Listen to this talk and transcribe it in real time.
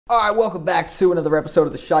Alright, welcome back to another episode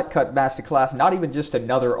of the Shotcut Masterclass. Not even just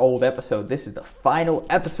another old episode. This is the final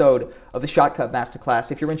episode of the Shotcut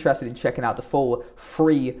Masterclass. If you're interested in checking out the full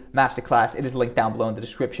free Masterclass, it is linked down below in the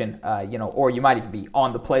description. Or you might even be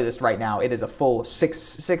on the playlist right now. It is a full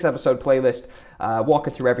six episode playlist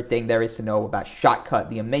walking through everything there is to know about Shotcut,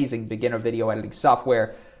 the amazing beginner video editing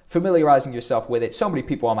software, familiarizing yourself with it. So many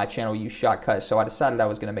people on my channel use Shotcut, so I decided I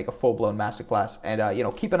was going to make a full-blown masterclass. And,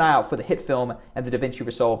 keep an eye out for the Hit Film and the DaVinci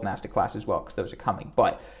Resolve masterclass as well, because those are coming.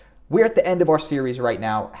 But we're at the end of our series right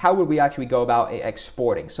now. How would we actually go about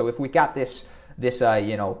exporting? So if we got this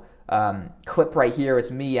clip right here,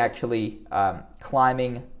 it's me actually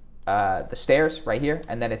climbing the stairs right here,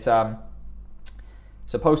 and then it's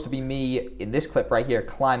supposed to be me in this clip right here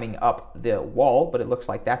climbing up the wall, but it looks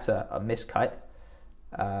like that's a miscut.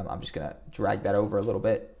 I'm just going to drag that over a little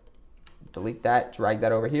bit, delete that, drag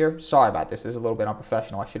that over here. Sorry about this. This is a little bit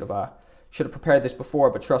unprofessional. I should have prepared this before,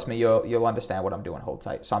 but trust me, you'll understand what I'm doing. Hold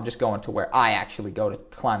tight. So I'm just going to where I actually go to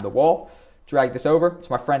climb the wall. Drag this over. It's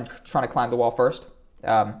my friend trying to climb the wall first.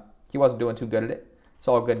 He wasn't doing too good at it. It's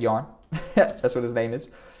all good yarn. That's what his name is.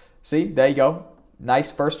 See, there you go.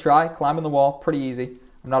 Nice first try, climbing the wall. Pretty easy.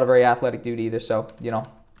 I'm not a very athletic dude either, so,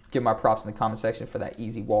 give my props in the comment section for that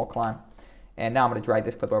easy wall climb. And now I'm going to drag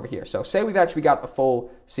this clip over here. So say we've actually got a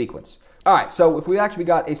full sequence. All right, so if we actually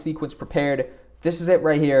got a sequence prepared, this is it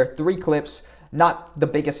right here. 3 clips. Not the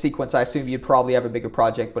biggest sequence. I assume you'd probably have a bigger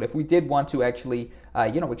project. But if we did want to actually,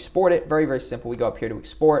 export it, very, very simple. We go up here to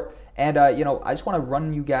export. And, I just want to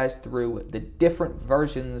run you guys through the different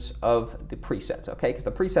versions of the presets, okay? Because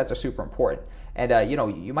the presets are super important. And,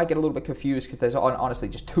 you might get a little bit confused because there's honestly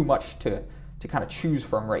just too much to kind of choose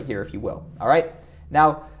from right here, if you will. All right?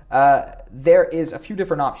 Now, there is a few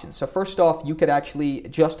different options. So first off, you could actually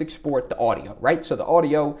just export the audio, right? So the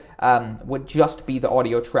audio would just be the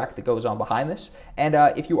audio track that goes on behind this. And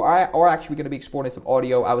if you are actually going to be exporting some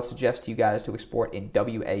audio, I would suggest to you guys to export in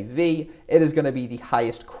WAV. It is going to be the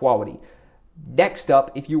highest quality. Next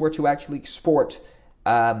up, if you were to actually export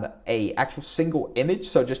a actual single image,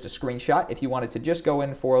 so just a screenshot, if you wanted to just go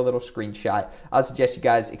in for a little screenshot, I'd suggest you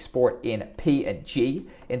guys export in PNG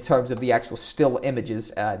in terms of the actual still images.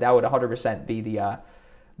 That would 100% be the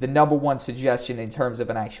number one suggestion in terms of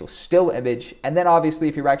an actual still image. And then obviously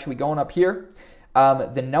if you're actually going up here,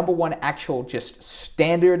 the number one actual just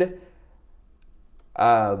standard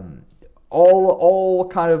all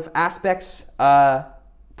kind of aspects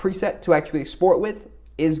preset to actually export with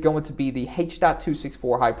is going to be the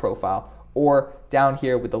H.264 high profile, or down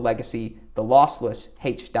here with the legacy, the lossless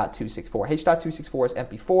H.264. H.264 is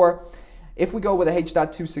MP4. If we go with a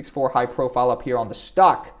H.264 high profile up here on the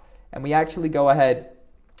stock, and we actually go ahead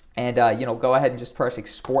and go ahead and just press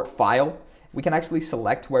export file, we can actually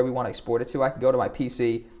select where we want to export it to. I can go to my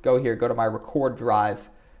PC, go here, go to my record drive,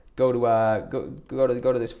 go to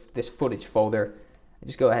this footage folder, and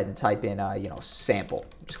just go ahead and type in sample.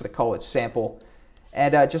 I'm just going to call it sample.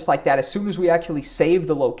 And just like that, as soon as we actually save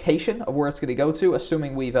the location of where it's going to go to,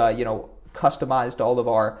 assuming we've, customized all of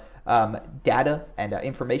our data and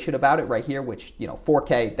information about it right here, which,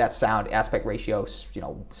 4K, that's sound, aspect ratio,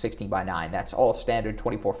 16:9, that's all standard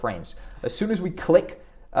 24 frames. As soon as we click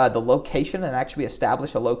the location and actually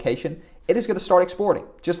establish a location, it is going to start exporting,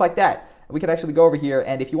 just like that. We can actually go over here,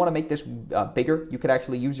 and if you want to make this bigger, you could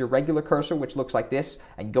actually use your regular cursor, which looks like this,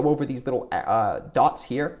 and go over these little dots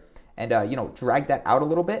here. And, drag that out a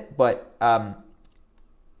little bit, but,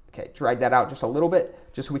 okay, drag that out just a little bit,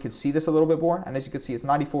 just so we can see this a little bit more. And as you can see, it's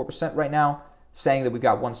 94% right now, saying that we've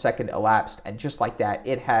got 1 second elapsed. And just like that,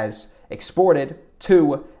 it has exported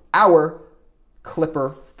to our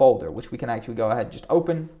Clipper folder, which we can actually go ahead and just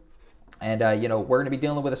open. And, we're going to be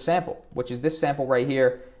dealing with a sample, which is this sample right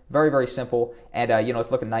here. Very, very simple, and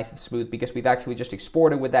it's looking nice and smooth because we've actually just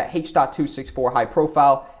exported with that H.264 high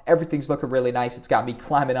profile. Everything's looking really nice. It's got me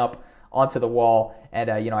climbing up onto the wall, and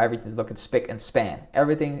everything's looking spick and span.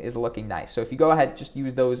 Everything is looking nice. So if you go ahead and just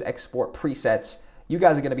use those export presets, you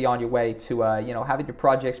guys are going to be on your way to having your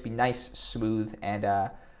projects be nice, smooth, and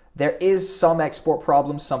there is some export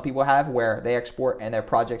problems some people have where they export and their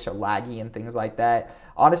projects are laggy and things like that.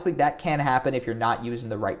 Honestly, that can happen if you're not using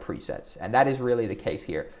the right presets, and that is really the case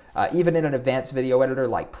here. Even in an advanced video editor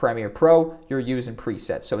like Premiere Pro, you're using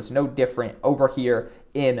presets, so it's no different over here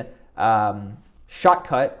in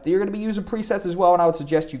Shotcut. You're going to be using presets as well, and I would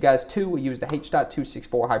suggest you guys too use the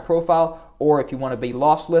H.264 high profile, or if you want to be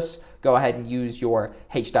lossless, go ahead and use your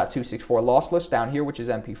H.264 lossless down here, which is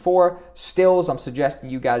MP4. Stills, I'm suggesting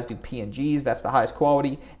you guys do PNGs, that's the highest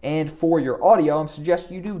quality, and for your audio, I'm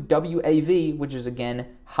suggesting you do WAV, which is again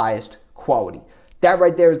highest quality. That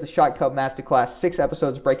right there is the Shotcut Masterclass. 6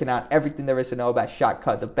 episodes breaking down everything there is to know about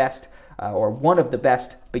Shotcut, the best or one of the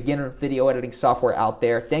best beginner video editing software out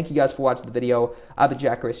there. Thank you guys for watching the video. I've been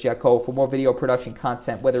Jack or ItsJackCole. For more video production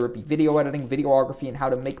content, whether it be video editing, videography, and how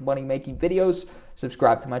to make money making videos,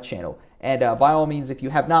 subscribe to my channel. And by all means, if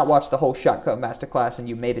you have not watched the whole Shotcut Masterclass and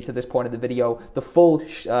you made it to this point of the video, the full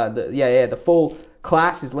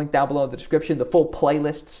class is linked down below in the description. The full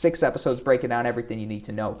playlist, 6 episodes breaking down everything you need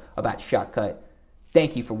to know about Shotcut.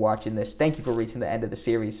 Thank you for watching this. Thank you for reaching the end of the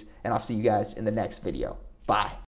series, and I'll see you guys in the next video. Bye.